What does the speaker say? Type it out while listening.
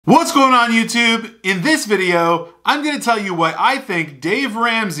What's going on YouTube? In this video, I'm going to tell you why I think Dave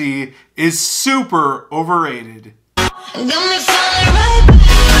Ramsey is super overrated.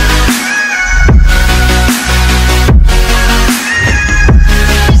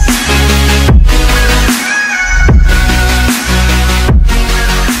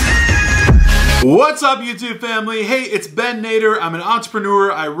 What's up YouTube family? Hey, it's Ben Nader. I'm an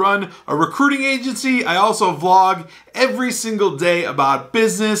entrepreneur. I run a recruiting agency. I also vlog every single day about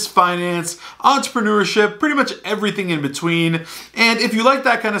business, finance, entrepreneurship, pretty much everything in between. And if you like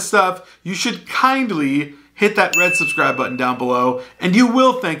that kind of stuff, you should kindly hit that red subscribe button down below and you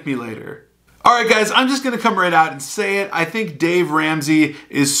will thank me later. Alright guys, I'm just going to come right out and say it. I think Dave Ramsey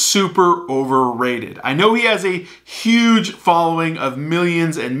is super overrated. I know he has a huge following of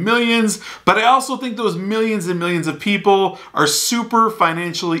millions and millions, but I also think those millions and millions of people are super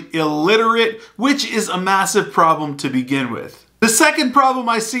financially illiterate, which is a massive problem to begin with. The second problem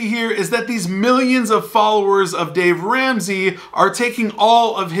I see here is that these millions of followers of Dave Ramsey are taking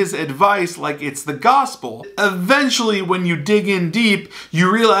all of his advice like it's the gospel. Eventually, when you dig in deep,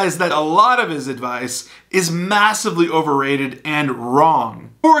 you realize that a lot of his advice is massively overrated and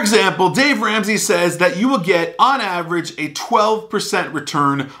wrong. For example, Dave Ramsey says that you will get, on average, a 12%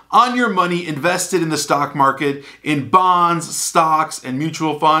 return on your money invested in the stock market, in bonds, stocks, and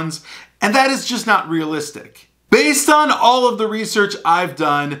mutual funds, and that is just not realistic. Based on all of the research I've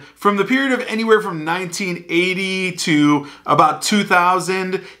done, from the period of anywhere from 1980 to about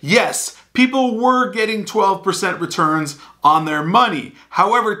 2000, yes, people were getting 12% returns on their money.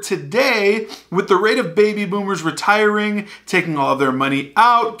 However, today, with the rate of baby boomers retiring, taking all of their money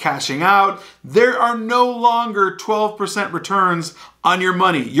out, cashing out, there are no longer 12% returns on your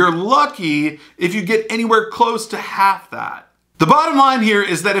money. You're lucky if you get anywhere close to half that. The bottom line here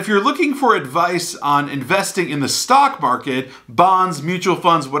is that if you're looking for advice on investing in the stock market, bonds, mutual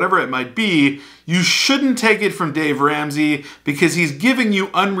funds, whatever it might be, you shouldn't take it from Dave Ramsey because he's giving you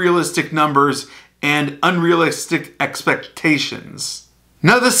unrealistic numbers and unrealistic expectations.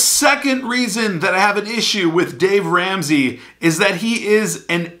 Now, the second reason that I have an issue with Dave Ramsey is that he is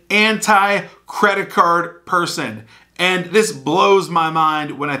an anti-credit card person. And this blows my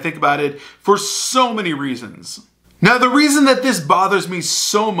mind when I think about it for so many reasons. Now, the reason that this bothers me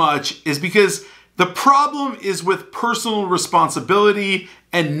so much is because the problem is with personal responsibility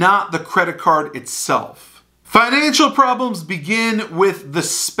and not the credit card itself. Financial problems begin with the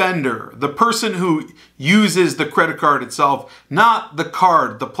spender, the person who uses the credit card itself, not the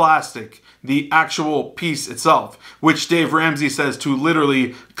card, the plastic, the actual piece itself, which Dave Ramsey says to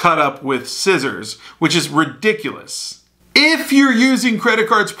literally cut up with scissors, which is ridiculous. If you're using credit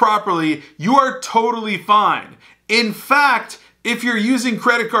cards properly, you are totally fine. In fact, if you're using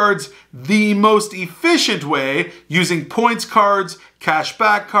credit cards the most efficient way, using points cards,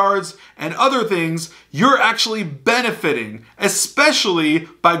 cashback cards, and other things, you're actually benefiting, especially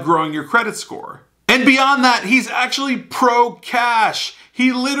by growing your credit score. And beyond that, he's actually pro-cash.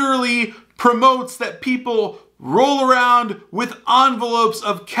 He literally promotes that people roll around with envelopes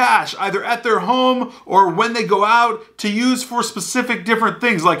of cash, either at their home or when they go out to use for specific different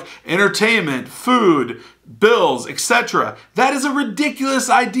things like entertainment, food, bills, etc. That is a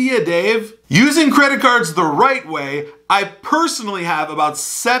ridiculous idea, Dave. Using credit cards the right way, I personally have about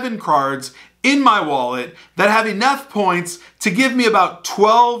 7 cards in my wallet that have enough points to give me about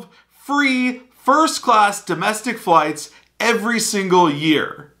 12 free first-class domestic flights every single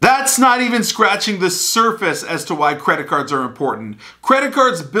year. That's not even scratching the surface as to why credit cards are important. Credit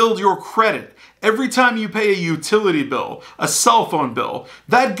cards build your credit. Every time you pay a utility bill, a cell phone bill,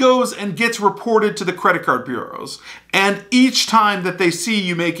 that goes and gets reported to the credit card bureaus. And each time that they see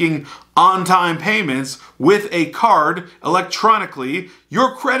you making on-time payments with a card electronically,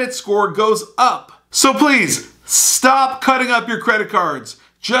 your credit score goes up. So please, stop cutting up your credit cards.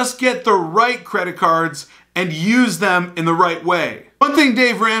 Just get the right credit cards and use them in the right way. One thing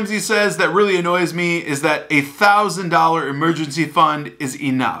Dave Ramsey says that really annoys me is that a $1,000 emergency fund is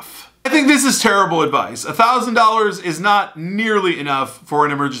enough. I think this is terrible advice. $1,000 is not nearly enough for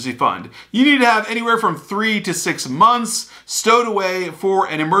an emergency fund. You need to have anywhere from 3 to 6 months stowed away for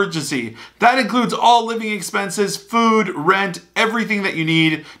an emergency. That includes all living expenses, food, rent, everything that you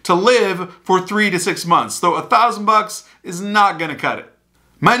need to live for 3 to 6 months. So $1,000 is not gonna cut it.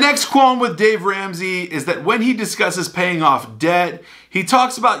 My next qualm with Dave Ramsey is that when he discusses paying off debt, he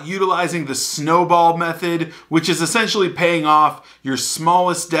talks about utilizing the snowball method, which is essentially paying off your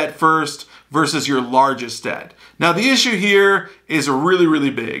smallest debt first versus your largest debt. Now, the issue here is really, really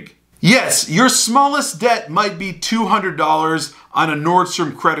big. Yes, your smallest debt might be $200 on a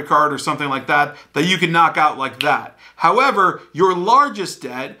Nordstrom credit card or something like that you can knock out like that. However, your largest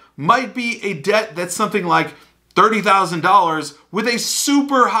debt might be a debt that's something like $30,000 with a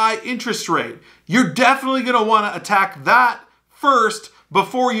super high interest rate. You're definitely going to want to attack that first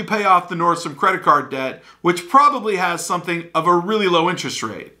before you pay off the Nordstrom credit card debt, which probably has something of a really low interest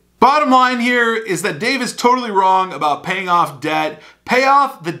rate. Bottom line here is that Dave is totally wrong about paying off debt. Pay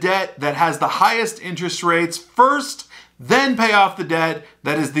off the debt that has the highest interest rates first, then pay off the debt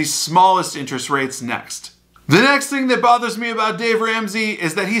that is the smallest interest rates next. The next thing that bothers me about Dave Ramsey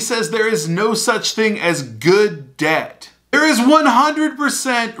is that he says there is no such thing as good debt. There is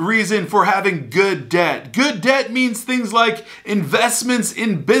 100% reason for having good debt. Good debt means things like investments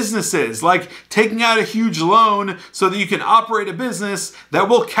in businesses, like taking out a huge loan so that you can operate a business that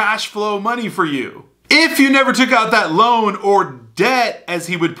will cash flow money for you. If you never took out that loan or debt, as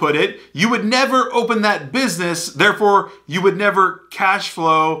he would put it, you would never open that business, therefore you would never cash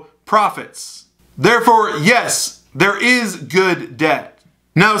flow profits. Therefore, yes, there is good debt.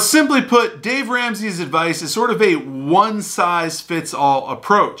 Now, simply put, Dave Ramsey's advice is sort of a one-size-fits-all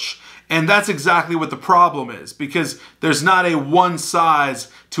approach. And that's exactly what the problem is, because there's not a one size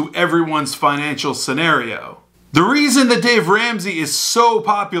to everyone's financial scenario. The reason that Dave Ramsey is so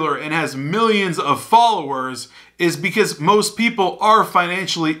popular and has millions of followers is because most people are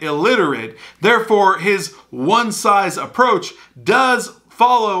financially illiterate. Therefore, his one-size approach does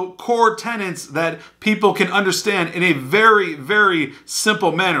follow core tenets that people can understand in a very, very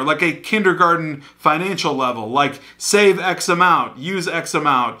simple manner, like a kindergarten financial level, like save X amount, use X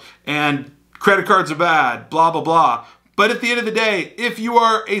amount, and credit cards are bad, blah, blah, blah. But at the end of the day, if you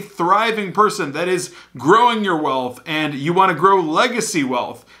are a thriving person that is growing your wealth and you want to grow legacy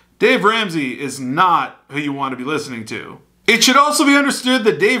wealth, Dave Ramsey is not who you want to be listening to. It should also be understood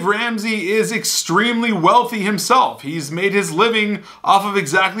that Dave Ramsey is extremely wealthy himself. He's made his living off of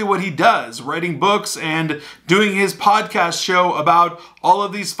exactly what he does, writing books and doing his podcast show about all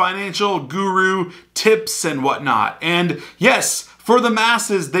of these financial guru tips and whatnot. And yes, for the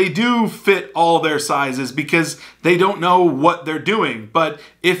masses, they do fit all their sizes because they don't know what they're doing. But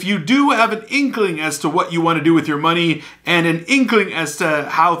if you do have an inkling as to what you want to do with your money and an inkling as to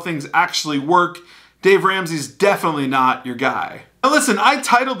how things actually work, Dave Ramsey's definitely not your guy. Now listen, I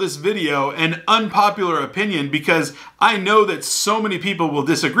titled this video an unpopular opinion because I know that so many people will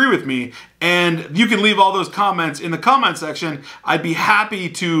disagree with me, and you can leave all those comments in the comment section. I'd be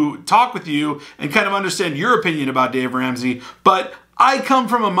happy to talk with you and kind of understand your opinion about Dave Ramsey, but I come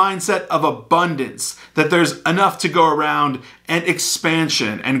from a mindset of abundance, that there's enough to go around, and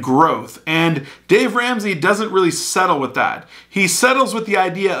expansion and growth. And Dave Ramsey doesn't really settle with that. He settles with the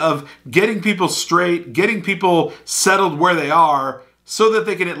idea of getting people straight, getting people settled where they are so that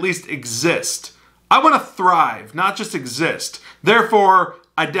they can at least exist. I want to thrive, not just exist. Therefore,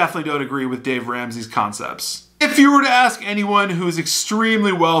 I definitely don't agree with Dave Ramsey's concepts. If you were to ask anyone who's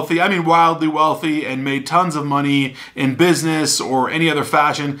extremely wealthy, I mean wildly wealthy, and made tons of money in business or any other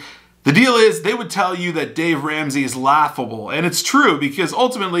fashion, the deal is they would tell you that Dave Ramsey is laughable. And it's true, because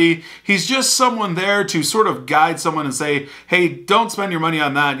ultimately he's just someone there to sort of guide someone and say, hey, don't spend your money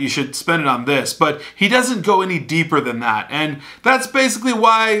on that, you should spend it on this. But he doesn't go any deeper than that. And that's basically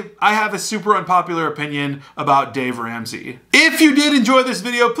why I have a super unpopular opinion about Dave Ramsey. If you did enjoy this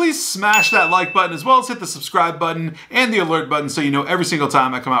video, please smash that like button, as well as hit the subscribe button and the alert button so you know every single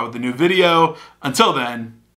time I come out with a new video. Until then,